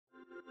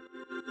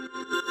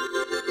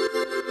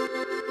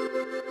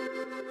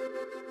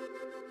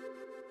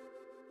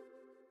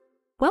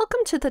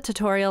Welcome to the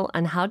tutorial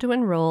on how to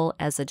enroll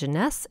as a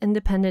Jeunesse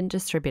independent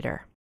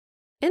distributor.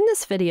 In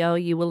this video,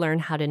 you will learn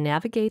how to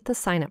navigate the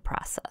sign-up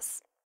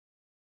process.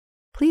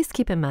 Please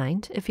keep in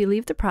mind, if you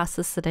leave the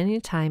process at any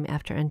time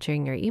after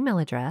entering your email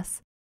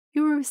address,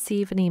 you will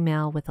receive an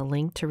email with a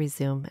link to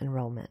resume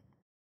enrollment.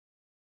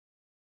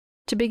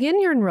 To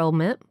begin your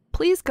enrollment,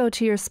 please go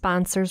to your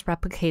sponsor's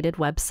replicated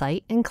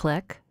website and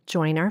click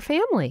Join Our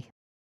Family.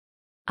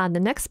 On the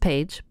next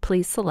page,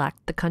 please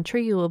select the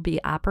country you will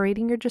be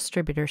operating your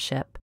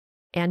distributorship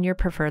and your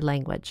preferred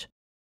language.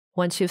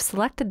 Once you've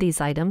selected these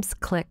items,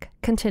 click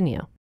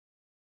Continue.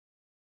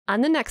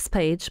 On the next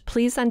page,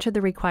 please enter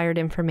the required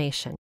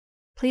information.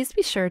 Please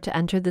be sure to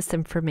enter this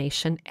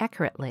information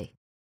accurately.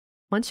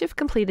 Once you've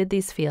completed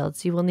these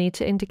fields, you will need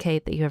to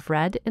indicate that you have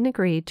read and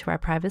agreed to our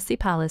privacy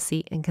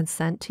policy and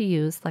consent to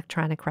use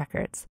electronic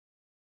records.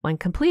 When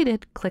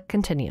completed, click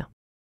Continue.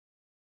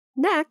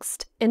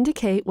 Next,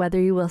 indicate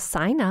whether you will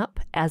sign up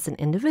as an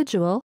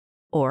individual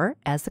or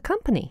as a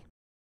company.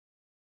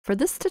 For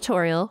this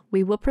tutorial,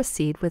 we will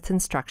proceed with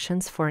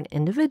instructions for an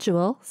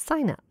individual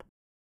sign-up.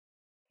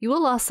 You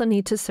will also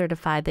need to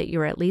certify that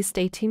you are at least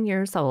 18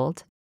 years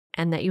old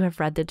and that you have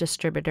read the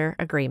distributor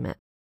agreement.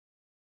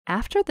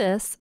 After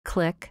this,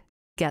 click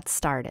Get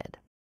Started.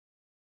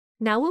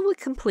 Now we will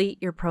complete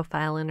your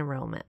profile and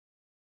enrollment.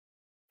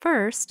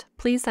 First,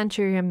 please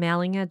enter your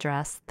mailing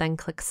address, then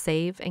click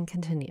Save and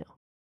Continue.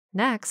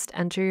 Next,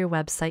 enter your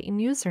website and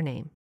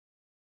username.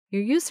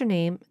 Your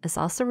username is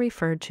also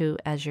referred to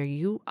as your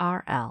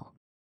URL.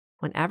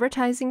 When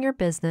advertising your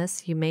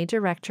business, you may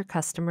direct your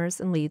customers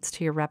and leads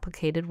to your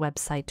replicated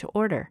website to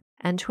order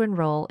and to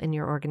enroll in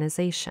your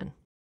organization.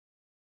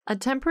 A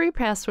temporary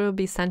password will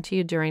be sent to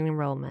you during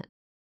enrollment.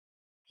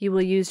 You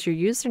will use your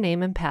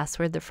username and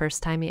password the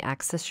first time you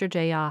access your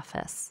J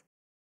office.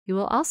 You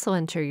will also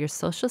enter your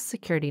Social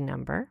Security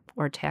number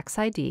or tax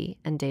ID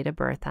and date of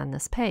birth on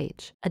this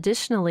page.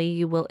 Additionally,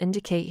 you will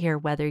indicate here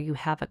whether you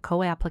have a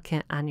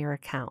co-applicant on your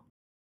account.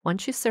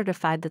 Once you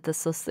certify that the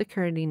Social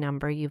Security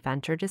number you've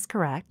entered is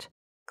correct,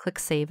 click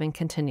Save and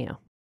Continue.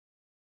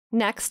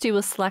 Next, you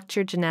will select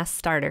your Jeunesse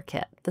Starter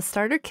Kit. The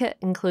Starter Kit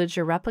includes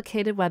your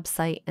replicated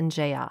website and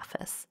J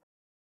office.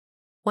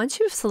 Once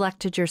you've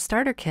selected your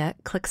Starter Kit,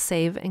 click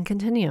Save and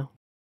Continue.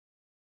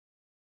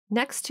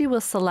 Next, you will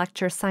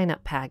select your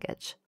sign-up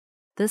package.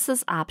 This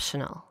is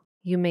optional.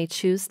 You may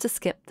choose to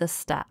skip this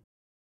step.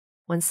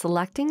 When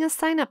selecting a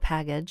sign-up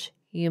package,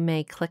 you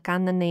may click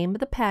on the name of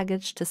the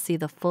package to see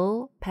the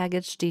full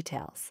package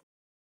details.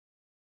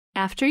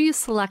 After you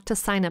select a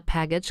sign-up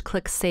package,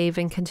 click Save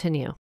and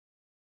Continue.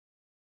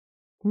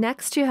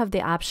 Next, you have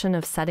the option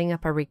of setting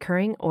up a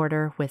recurring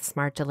order with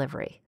Smart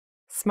Delivery.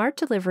 Smart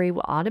Delivery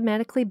will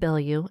automatically bill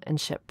you and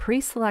ship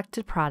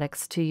pre-selected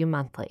products to you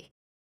monthly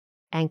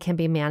and can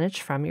be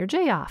managed from your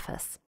J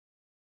office.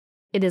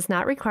 It is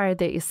not required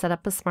that you set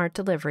up a Smart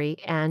Delivery,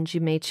 and you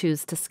may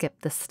choose to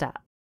skip this step.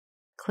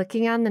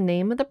 Clicking on the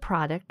name of the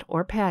product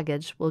or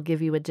package will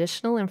give you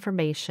additional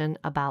information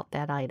about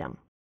that item.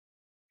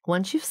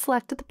 Once you've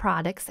selected the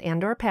products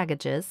and/or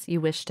packages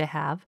you wish to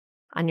have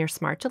on your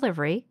Smart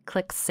Delivery,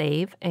 click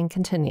Save and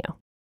Continue.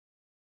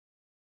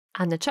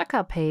 On the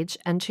checkout page,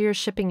 enter your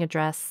shipping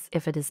address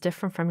if it is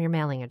different from your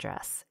mailing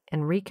address,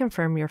 and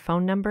reconfirm your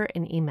phone number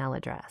and email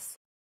address.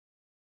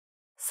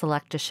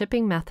 Select a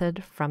shipping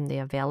method from the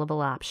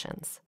available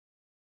options.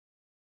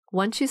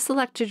 Once you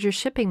selected your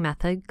shipping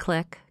method,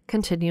 click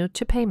Continue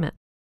to Payment.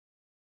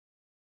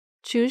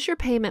 Choose your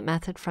payment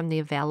method from the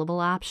available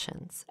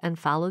options and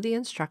follow the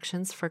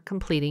instructions for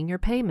completing your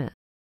payment.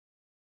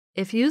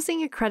 If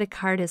using a credit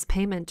card as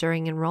payment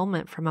during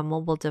enrollment from a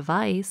mobile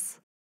device,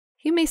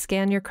 you may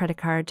scan your credit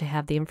card to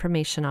have the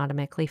information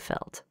automatically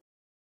filled.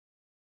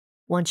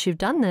 Once you've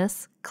done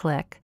this,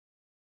 click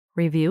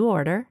Review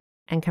Order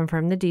and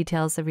confirm the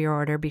details of your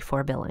order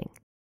before billing.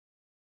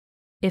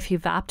 If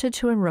you've opted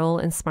to enroll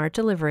in Smart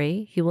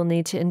Delivery, you will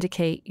need to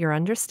indicate your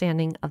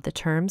understanding of the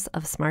terms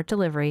of Smart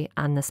Delivery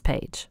on this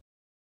page.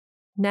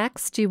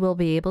 Next, you will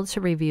be able to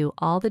review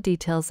all the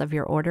details of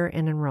your order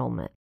and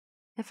enrollment.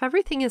 If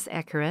everything is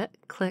accurate,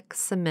 click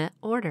Submit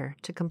Order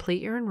to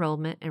complete your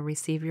enrollment and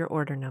receive your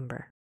order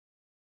number.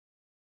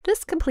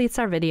 This completes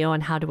our video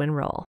on how to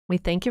enroll. We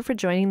thank you for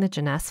joining the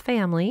Jeunesse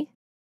family.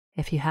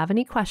 If you have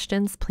any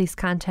questions, please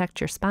contact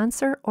your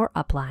sponsor or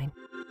upline.